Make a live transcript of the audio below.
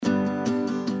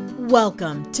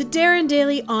Welcome to Darren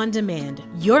Daily On Demand,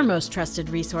 your most trusted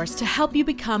resource to help you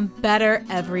become better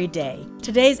every day.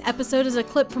 Today's episode is a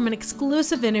clip from an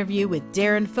exclusive interview with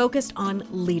Darren focused on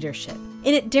leadership.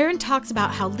 In it, Darren talks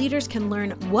about how leaders can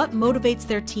learn what motivates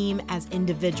their team as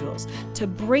individuals to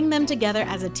bring them together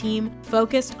as a team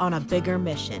focused on a bigger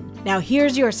mission. Now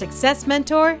here's your success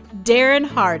mentor, Darren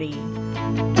Hardy.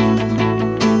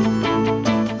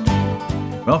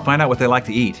 Well, find out what they like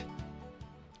to eat,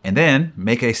 and then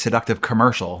make a seductive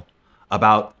commercial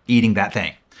about eating that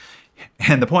thing.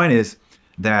 And the point is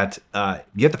that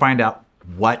you have to find out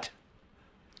what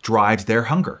drives their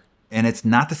hunger. And it's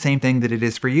not the same thing that it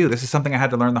is for you. This is something I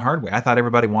had to learn the hard way. I thought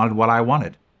everybody wanted what I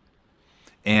wanted,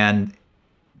 and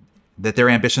that their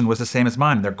ambition was the same as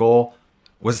mine. Their goal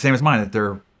was the same as mine, that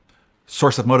their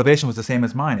source of motivation was the same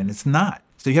as mine. And it's not.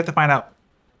 So you have to find out,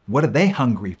 what are they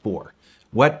hungry for?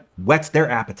 What whets their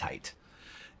appetite?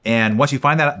 And once you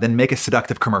find that out, then make a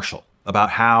seductive commercial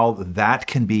about how that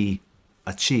can be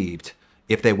achieved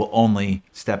if they will only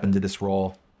step into this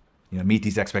role, meet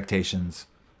these expectations,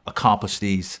 accomplish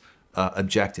these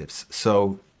objectives.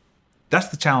 So that's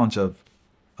the challenge of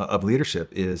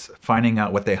leadership, is finding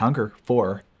out what they hunger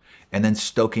for and then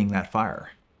stoking that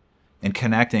fire and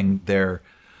connecting their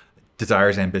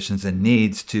desires, ambitions, and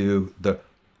needs to the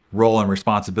role and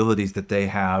responsibilities that they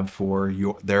have for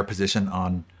their position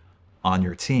on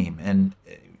your team. And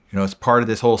it's part of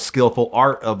this whole skillful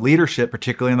art of leadership,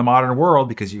 particularly in the modern world,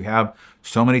 because you have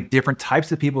so many different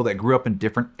types of people that grew up in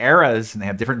different eras, and they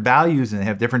have different values, and they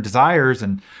have different desires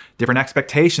and different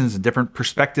expectations and different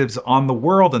perspectives on the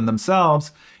world and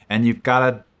themselves. And you've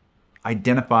got to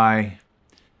identify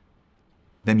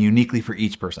them uniquely for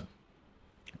each person.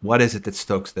 What is it that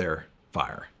stokes their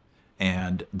fire?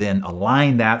 And then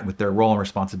align that with their role and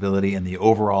responsibility and the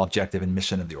overall objective and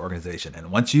mission of the organization. And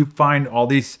once you find all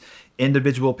these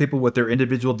individual people with their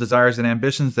individual desires and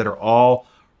ambitions that are all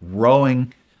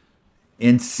rowing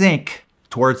in sync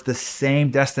towards the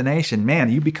same destination,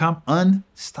 man, you become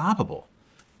unstoppable.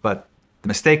 But the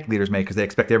mistake leaders make is they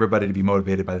expect everybody to be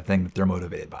motivated by the thing that they're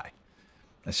motivated by.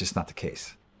 That's just not the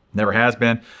case. Never has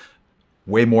been.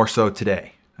 Way more so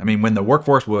today. I mean, when the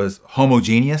workforce was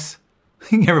homogeneous,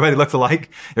 everybody looked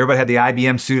alike. Everybody had the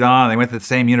IBM suit on. They went to the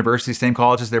same universities, same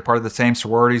colleges. They're part of the same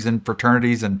sororities and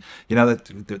fraternities. And,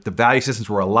 the value systems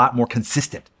were a lot more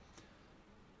consistent.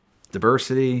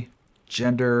 Diversity,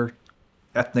 gender,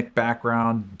 ethnic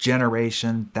background,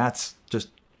 generation, that's just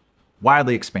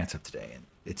widely expansive today. And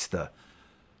it's the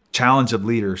challenge of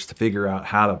leaders to figure out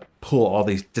how to pull all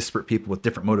these disparate people with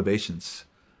different motivations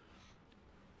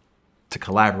to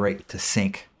collaborate, to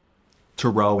sync, to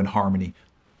row in harmony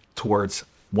towards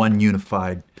one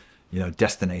unified,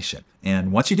 destination.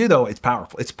 And once you do, though, it's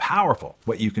powerful. It's powerful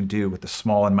what you can do with a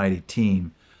small and mighty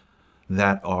team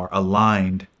that are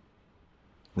aligned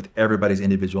with everybody's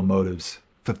individual motives,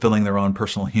 fulfilling their own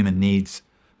personal human needs,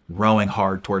 rowing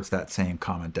hard towards that same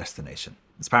common destination.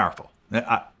 It's powerful.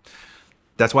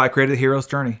 That's why I created the Hero's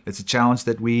Journey. It's a challenge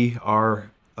that we are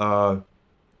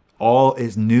all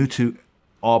is new to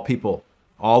all people.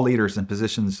 All leaders in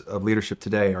positions of leadership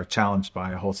today are challenged by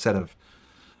a whole set of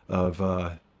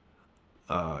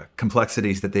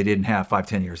complexities that they didn't have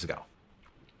 5-10 years ago.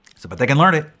 But they can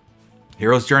learn it.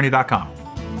 HeroesJourney.com.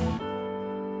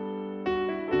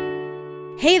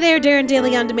 Hey there, Darren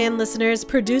Daily On Demand listeners.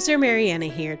 Producer Mariana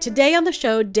here. Today on the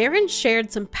show, Darren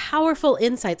shared some powerful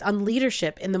insights on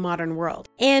leadership in the modern world.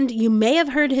 And you may have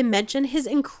heard him mention his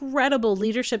incredible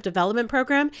leadership development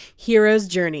program, Hero's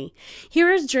Journey.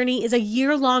 Hero's Journey is a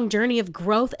year-long journey of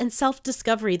growth and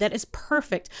self-discovery that is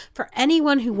perfect for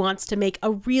anyone who wants to make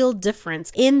a real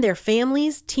difference in their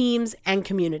families, teams, and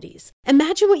communities.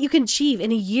 Imagine what you can achieve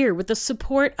in a year with the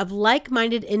support of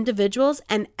like-minded individuals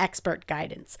and expert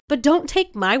guidance. But don't take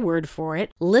my word for it.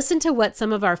 Listen to what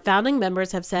some of our founding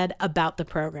members have said about the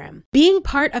program. Being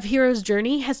part of Hero's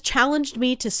Journey has challenged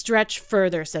me to stretch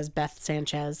further, says Beth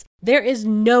Sanchez. There is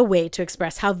no way to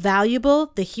express how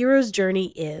valuable the Hero's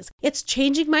Journey is. It's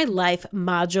changing my life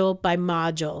module by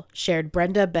module, shared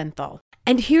Brenda Benthal.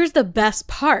 And here's the best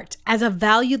part. As a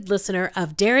valued listener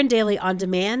of Darren Daily On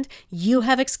Demand, you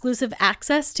have exclusive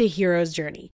access to Hero's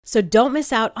Journey. So don't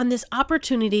miss out on this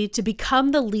opportunity to become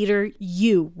the leader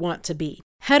you want to be.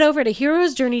 Head over to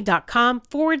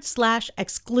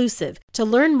heroesjourney.com/exclusive to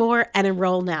learn more and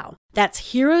enroll now.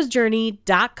 That's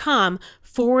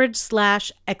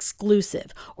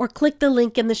heroesjourney.com/exclusive, or click the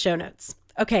link in the show notes.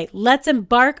 Okay, let's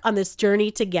embark on this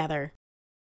journey together.